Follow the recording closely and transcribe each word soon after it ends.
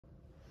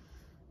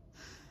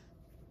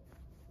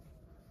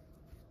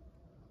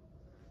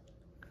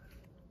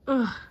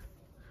Ugh.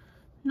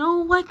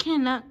 No, I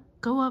cannot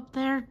go up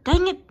there.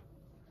 Dang it.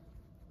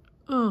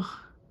 Ugh.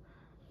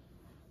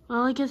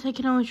 Well, I guess I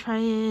can only try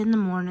it in the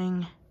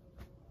morning.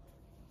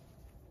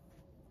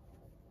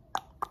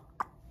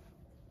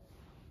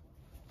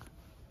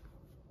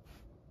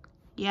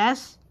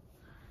 Yes?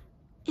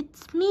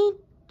 It's me,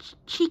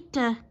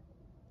 Chica.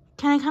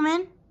 Can I come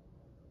in?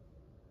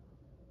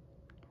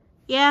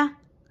 Yeah,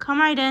 come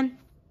right in.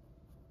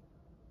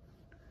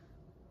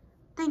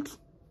 Thanks,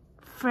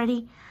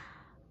 Freddy.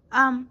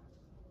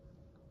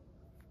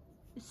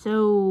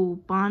 So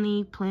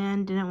Bonnie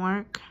plan didn't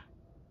work?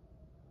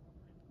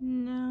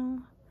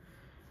 No.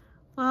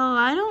 Well,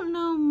 I don't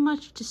know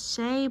much to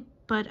say,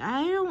 but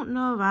I don't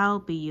know if I'll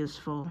be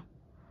useful.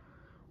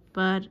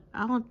 But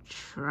I'll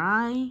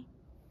try.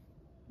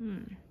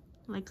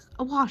 Like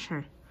a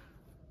washer.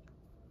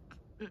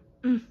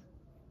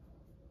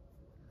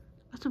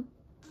 Also,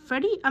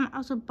 Freddy,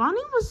 also Bonnie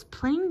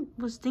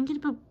was thinking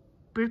about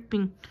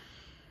ripping,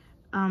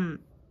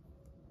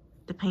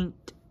 the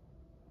paint.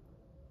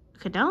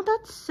 Okay, now that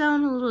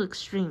sounds a little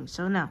extreme,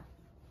 so no.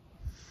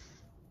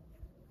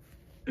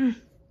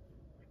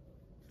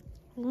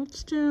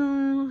 Let's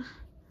do...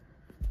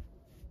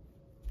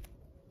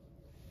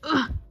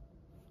 Ugh.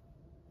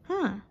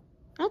 Huh,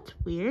 that's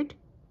weird.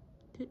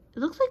 It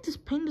looks like this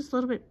paint is a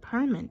little bit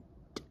permanent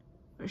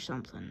or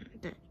something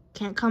that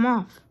can't come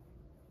off.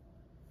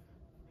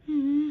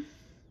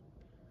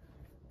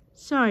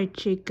 Sorry,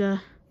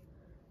 Chica.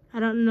 I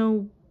don't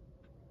know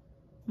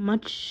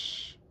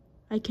much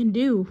I can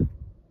do.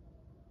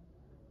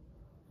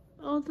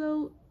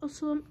 Although,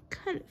 also, I'm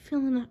kind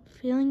of not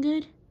feeling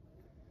good.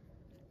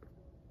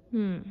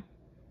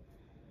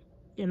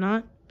 You're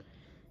not?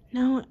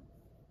 No,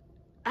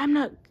 I'm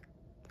not.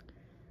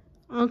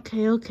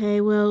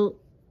 Okay, well,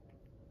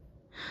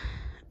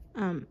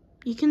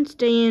 you can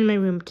stay in my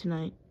room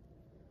tonight.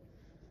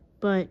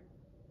 But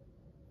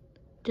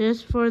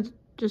just for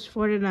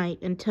tonight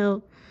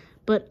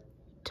but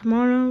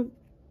tomorrow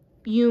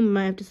you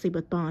might have to sleep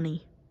with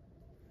Bonnie.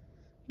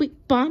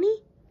 Wait,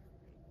 Bonnie?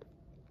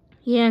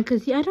 Yeah,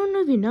 because I don't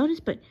know if you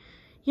noticed, but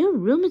your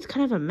room is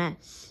kind of a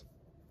mess.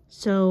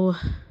 So,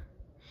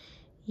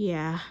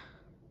 yeah.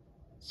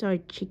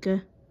 Sorry,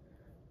 Chica.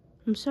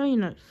 I'm sorry you're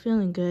not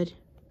feeling good.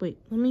 Wait,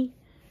 let me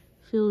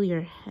feel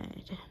your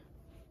head.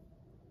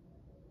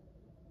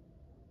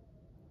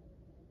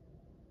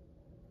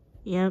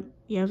 Yep,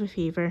 you have a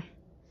fever.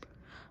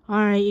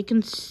 Alright, you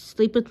can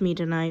sleep with me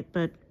tonight,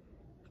 but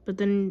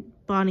then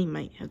Bonnie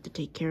might have to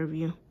take care of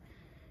you.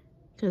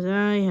 Because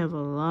I have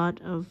a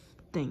lot of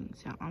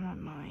things on my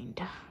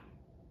mind.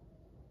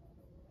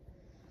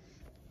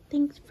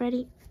 Thanks,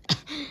 Freddy.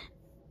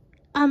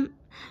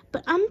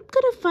 But I'm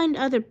gonna find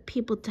other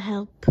people to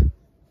help.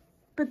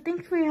 But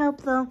thanks for your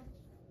help, though.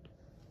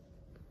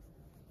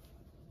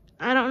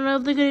 I don't know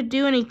if they're gonna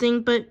do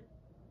anything, but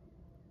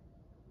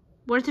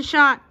worth a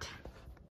shot.